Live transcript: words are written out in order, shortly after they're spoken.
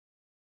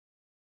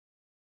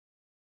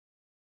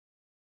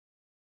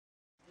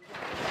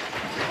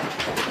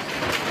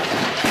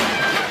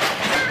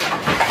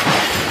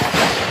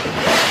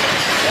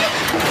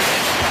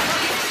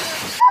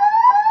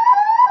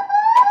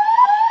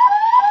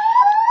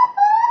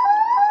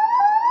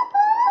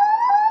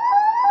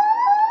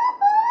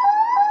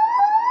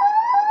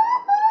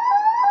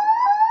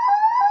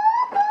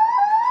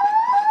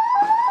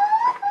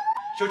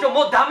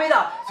もうダメ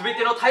だ。全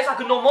ての対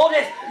策のもう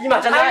です。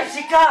今じゃない。大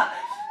使か。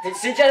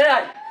信じられな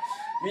い。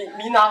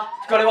みんな、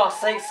これは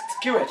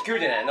989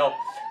年の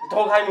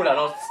東海村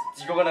の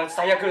地獄の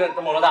最悪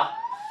なものだ。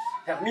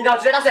みんなを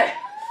連れ出せ。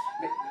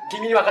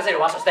君に任せる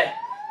わ。そして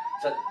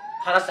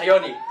話したよう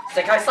に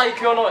世界最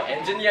強の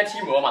エンジニアチ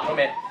ームをまと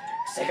め、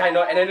世界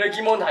のエネルギ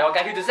ー問題を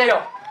解決せ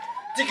よ。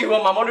地球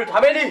を守るた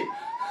めに。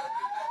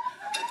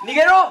逃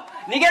げろ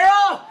逃げろ。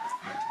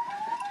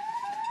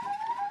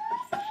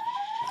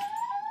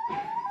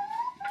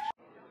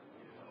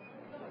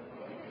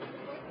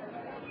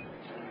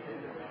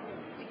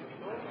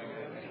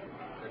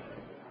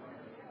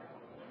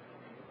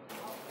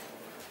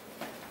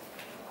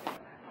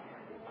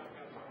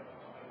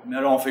Mais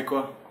alors on fait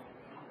quoi?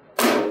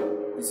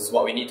 This is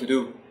what we need to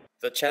do.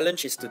 The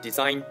challenge is to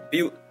design,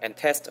 build and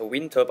test a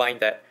wind turbine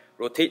that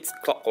rotates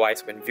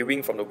clockwise when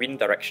viewing from the wind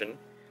direction,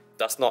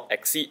 does not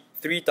exceed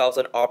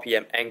 3000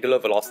 rpm angular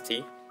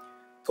velocity,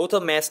 total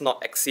mass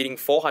not exceeding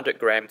 400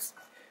 grams,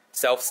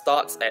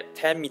 self-starts at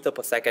 10 meter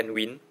per second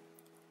wind,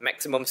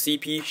 maximum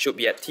CP should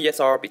be at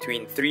TSR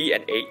between 3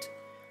 and 8,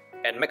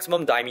 and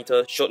maximum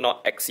diameter should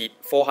not exceed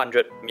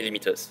 400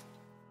 millimeters.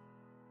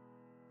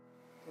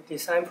 The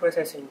design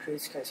process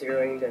includes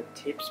considering the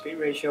tip speed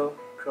ratio,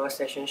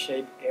 cross-section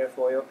shape,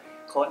 airfoil,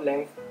 chord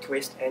length,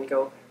 twist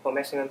angle for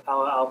maximum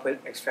power output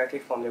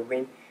extracted from the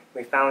wind.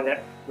 We found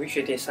that we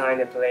should design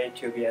the blade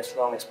to be as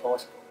long as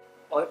possible.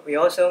 We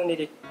also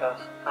needed a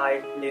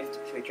high lift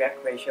to drag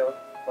ratio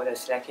for the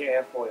selected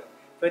airfoil.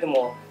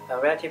 Furthermore, a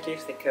relatively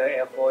thicker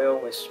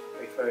airfoil was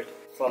preferred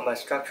from a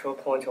structural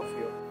point of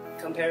view.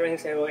 Comparing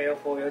several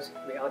airfoils,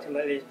 we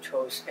ultimately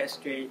chose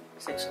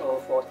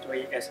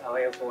S36043 as our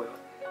airfoil,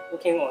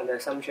 working on the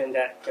assumption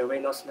that the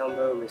Reynolds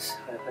number was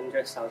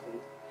 100,000.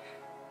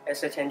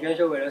 As the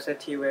tangential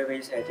velocity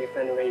varies at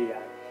different radii,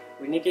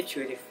 we needed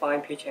to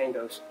define pitch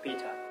angles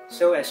beta,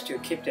 so as to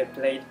keep the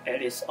blade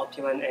at its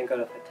optimum angle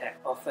of attack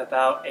of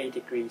about 8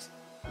 degrees.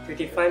 To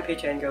define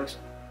pitch angles,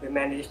 we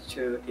managed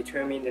to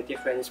determine the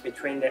difference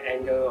between the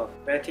angle of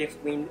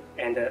relative wind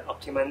and the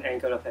optimum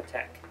angle of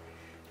attack.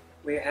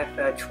 We have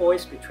a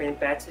choice between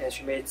Betz and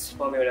Schmidt's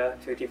formula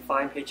to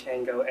define pitch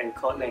angle and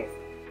chord length.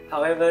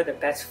 However, the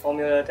Betz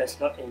formula does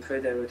not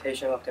include the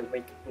rotation of the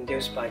wick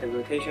induced by the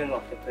rotation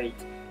of the blade.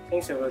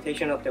 Since the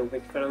rotation of the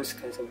wick follows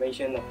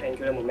conservation of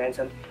angular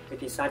momentum, we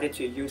decided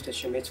to use the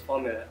Schmidt's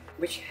formula,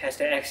 which has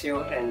the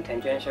axial and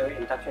tangential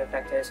induction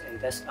factors and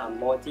thus a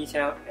more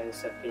detailed and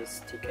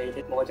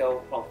sophisticated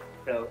model of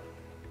flow.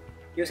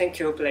 Using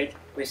Q-blade,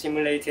 we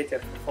simulated the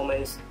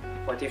performance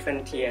for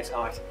different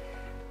TSRs.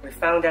 We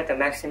found that the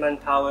maximum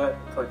power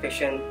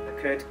coefficient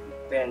occurred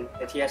when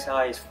the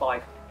TSR is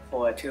 5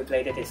 for a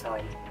two-bladed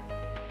design.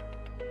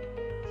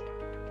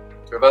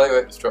 To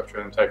evaluate the structure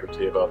and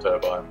integrity of our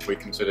turbine, we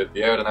considered the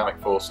aerodynamic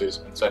forces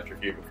and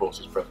centrifugal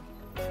forces present.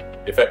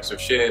 The effects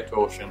of shear,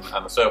 torsion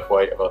and the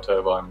self-weight of our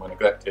turbine were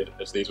neglected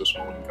as these were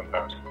small in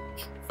comparison.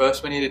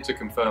 First, we needed to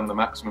confirm the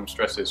maximum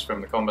stresses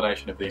from the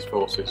combination of these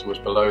forces was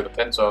below the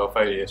tensile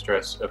failure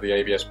stress of the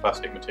ABS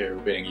plastic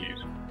material being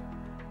used.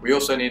 We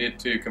also needed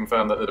to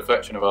confirm that the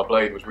deflection of our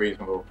blade was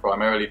reasonable,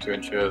 primarily to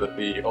ensure that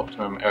the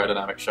optimum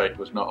aerodynamic shape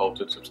was not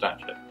altered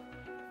substantially.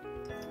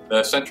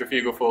 The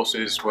centrifugal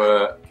forces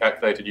were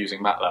calculated using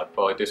MATLAB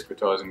by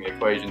discretizing the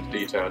equations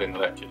detailed in the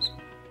lectures.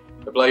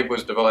 The blade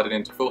was divided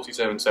into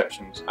 47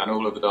 sections and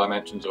all of the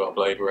dimensions of our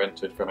blade were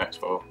entered from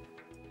X-File.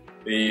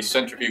 The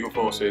centrifugal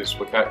forces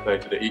were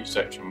calculated at each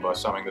section by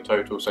summing the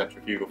total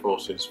centrifugal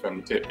forces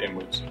from the tip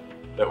inwards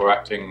that were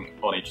acting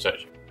on each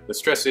section. The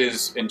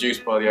stresses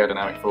induced by the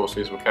aerodynamic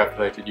forces were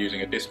calculated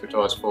using a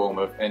discretized form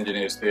of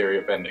engineer's theory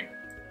of bending,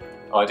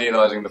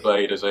 idealising the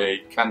blade as a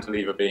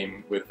cantilever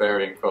beam with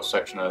varying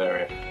cross-sectional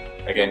area,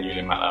 again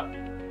using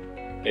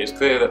MATLAB. It is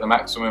clear that the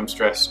maximum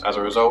stress as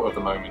a result of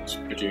the moments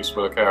produced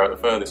will occur at the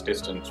furthest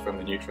distance from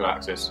the neutral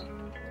axis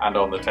and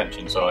on the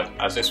tension side,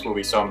 as this will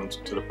be summed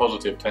to the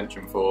positive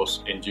tension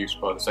force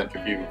induced by the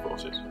centrifugal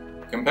forces.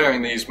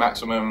 Comparing these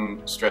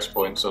maximum stress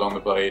points along the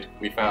blade,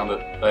 we found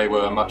that they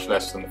were much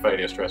less than the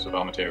failure stress of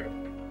our material.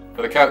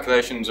 For the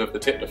calculations of the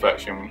tip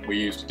deflection, we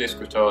used a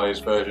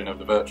discretized version of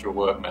the virtual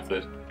work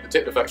method. The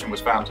tip deflection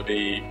was found to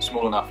be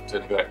small enough to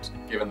neglect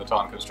given the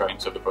time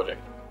constraints of the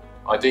project.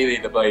 Ideally,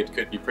 the blade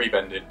could be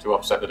pre-bended to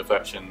offset the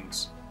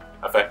deflection's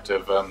effect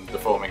of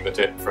deforming the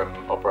tip from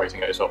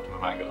operating at its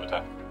optimum angle of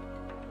attack.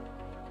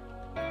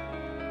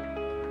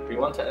 We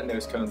wanted a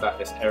nose cone that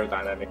is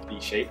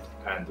aerodynamically shaped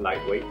and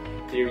lightweight.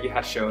 Theory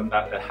has shown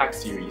that the Hack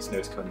series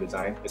nose cone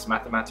design is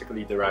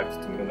mathematically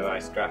derived to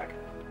minimize drag.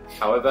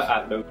 However,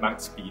 at low Mach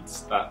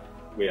speeds that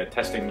we are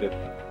testing the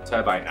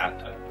turbine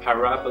at, a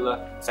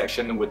parabola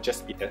section would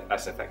just be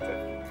as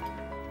effective.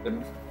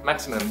 The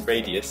maximum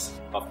radius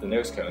of the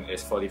nose cone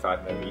is 45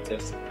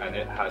 mm and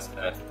it has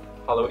a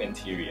hollow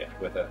interior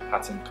with a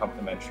pattern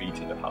complementary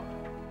to the hub.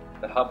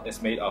 The hub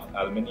is made of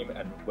aluminium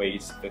and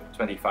weighs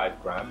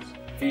 25 grams.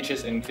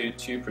 Features include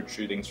two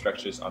protruding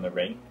structures on the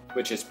ring,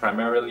 which is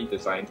primarily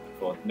designed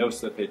for no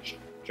slippage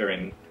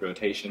during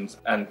rotations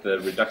and the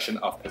reduction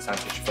of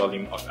percentage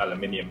volume of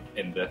aluminium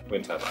in the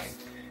wind turbine.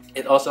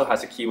 It also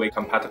has a keyway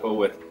compatible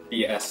with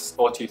BS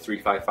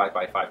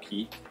 42355x5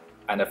 key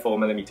and a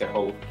 4mm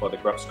hole for the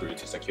grub screw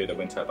to secure the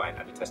wind turbine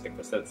at the testing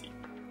facility.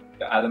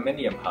 The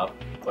aluminium hub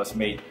was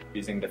made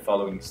using the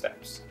following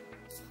steps.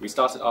 We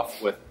started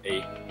off with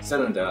a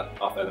cylinder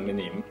of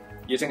aluminium.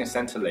 Using a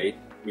center lathe,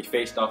 we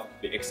phased off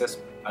the excess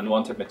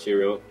unwanted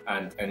material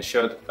and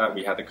ensured that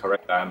we had the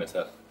correct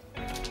diameter.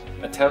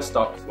 A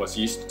tailstock was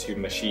used to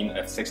machine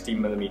a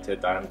 16mm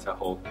diameter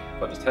hole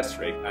for the test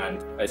rig,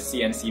 and a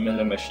CNC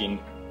milling machine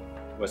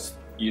was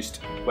used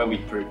where we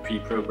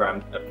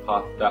pre-programmed a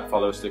path that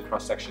follows the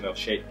cross-sectional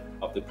shape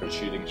of the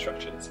protruding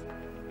structures.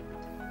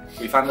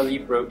 We finally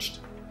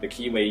broached the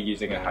keyway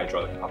using a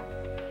hydraulic pump.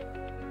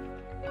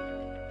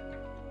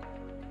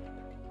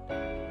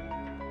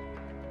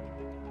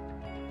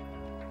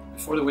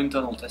 Before the wind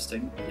tunnel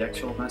testing, the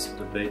actual mass of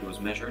the blade was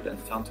measured and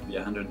found to be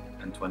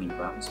 120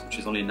 grams, which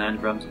is only 9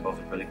 grams above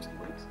the predicted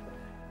weight.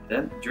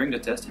 Then, during the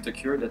test, it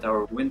occurred that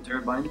our wind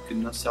turbine could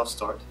not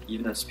self-start,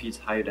 even at speeds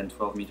higher than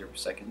 12 meters per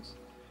second.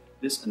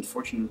 This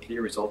unfortunately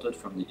resulted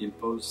from the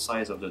imposed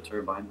size of the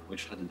turbine,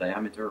 which had a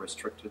diameter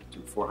restricted to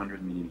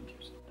 400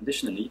 millimeters.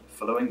 Additionally,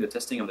 following the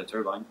testing of the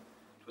turbine,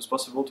 it was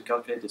possible to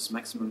calculate its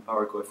maximum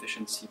power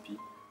coefficient CP,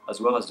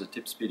 as well as the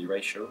tip-speed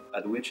ratio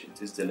at which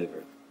it is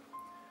delivered.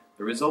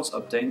 The results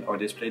obtained are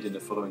displayed in the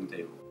following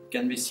table. It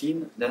can be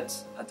seen that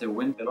at a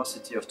wind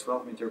velocity of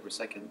 12 meters per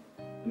second,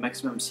 the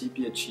maximum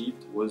CP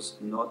achieved was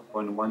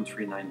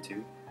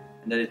 0.1392,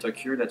 and that it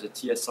occurred at a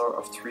TSR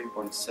of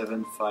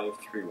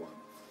 3.7531.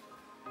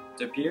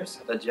 It appears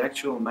that the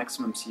actual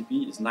maximum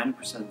CP is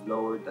 9%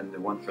 lower than the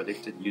one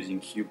predicted using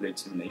Q-blade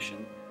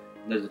simulation,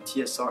 and that the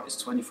TSR is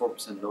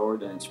 24% lower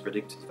than its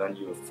predicted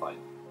value of 5.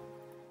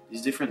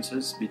 These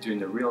differences between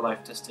the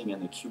real-life testing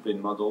and the Q-blade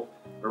model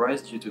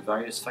arise due to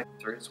various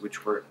factors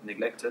which were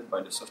neglected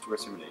by the software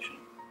simulation.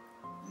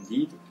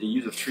 Indeed, the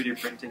use of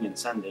 3D printing and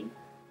sanding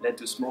led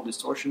to small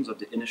distortions of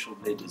the initial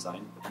blade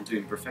design and to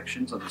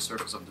imperfections on the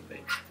surface of the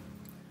blade.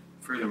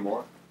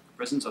 Furthermore, the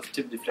presence of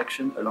tip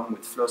deflection along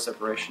with flow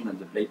separation at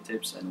the blade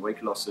tips and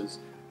wake losses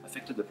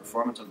affected the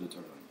performance of the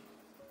turbine.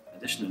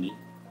 Additionally,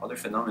 other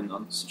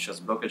phenomena such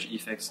as blockage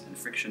effects and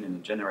friction in the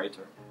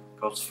generator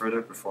caused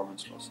further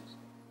performance losses.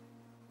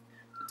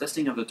 The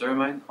testing of the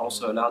turbine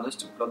also allowed us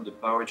to plot the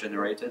power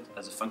generated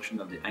as a function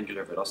of the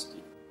angular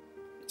velocity.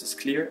 It is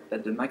clear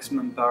that the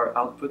maximum power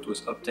output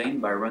was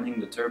obtained by running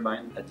the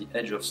turbine at the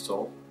edge of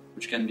stall,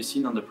 which can be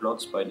seen on the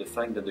plots by the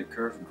fact that the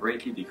curve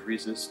greatly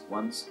decreases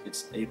once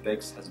its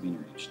apex has been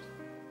reached.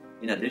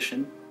 In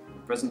addition, the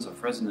presence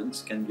of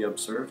resonance can be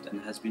observed and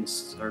has been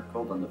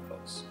circled on the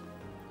plots.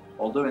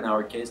 Although in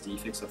our case the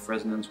effects of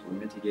resonance were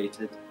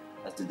mitigated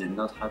as they did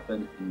not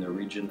happen in the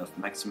region of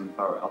maximum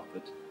power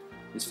output,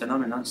 this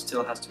phenomenon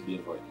still has to be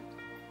avoided.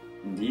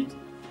 Indeed,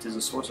 it is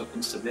a source of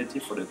instability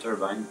for the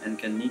turbine and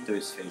can lead to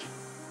its failure.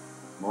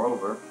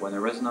 Moreover, when a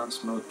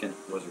resonance mode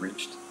was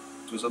reached,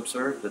 it was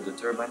observed that the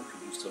turbine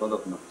produced a lot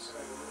of noise.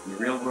 In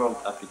real-world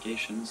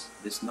applications,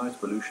 this noise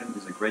pollution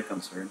is a great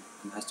concern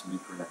and has to be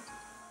prevented.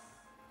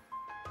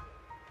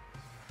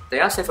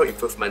 There are several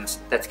improvements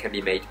that can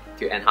be made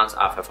to enhance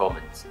our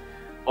performance.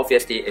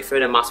 Obviously, a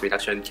further mass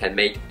reduction can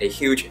make a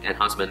huge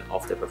enhancement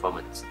of the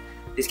performance.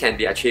 This can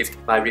be achieved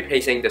by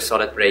replacing the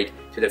solid blade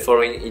to the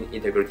following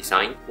integral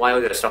design,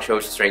 while the structural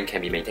strength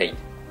can be maintained.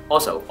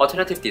 Also,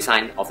 alternative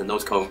design of the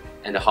nose cone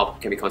and the hub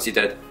can be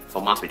considered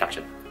for mass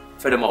reduction.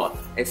 Furthermore,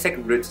 a thick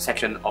root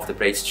section of the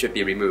blades should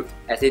be removed,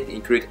 as it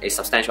includes a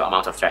substantial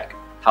amount of drag.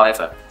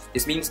 However,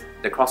 this means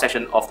the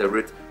cross-section of the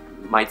root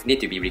might need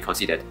to be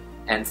reconsidered,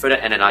 and further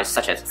analysis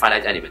such as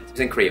finite element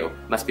using Creo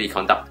must be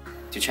conducted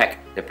to check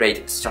the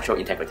blade structural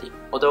integrity.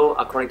 Although,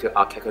 according to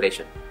our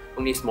calculation,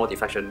 only small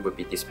deflection would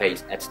be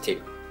displayed at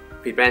tip.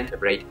 Prevent the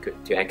blade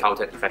to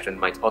encounter deflection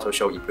might also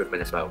show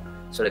improvement as well,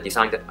 so the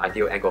designed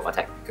ideal angle of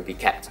attack could be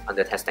kept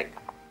under testing.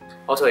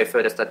 Also, a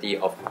further study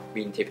of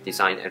wind tip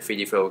design and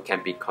 3D flow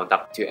can be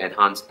conducted to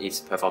enhance its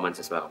performance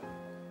as well.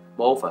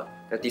 Moreover,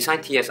 the design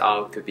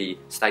TSR could be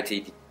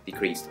slightly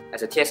decreased,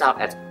 as the TSR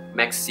at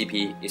max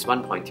CP is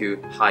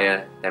 1.2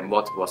 higher than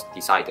what was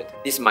decided.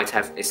 This might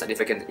have a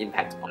significant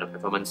impact on the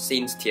performance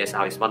since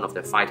TSR is one of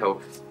the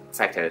vital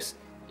factors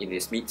in the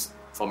Smith's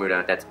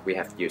formula that we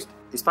have used.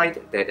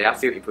 Despite that there are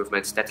few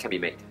improvements that can be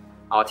made,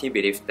 our team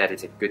believes that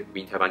it's a good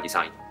wind turbine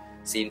design,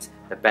 since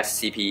the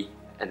best CP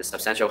and the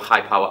substantial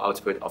high power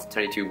output of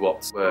 22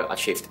 watts were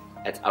achieved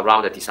at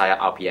around the desired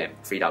RPM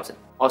 3000.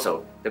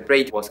 Also, the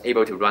blade was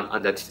able to run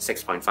under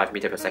 6.5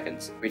 meters per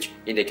second, which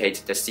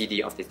indicates the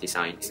CD of this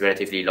design is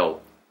relatively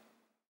low.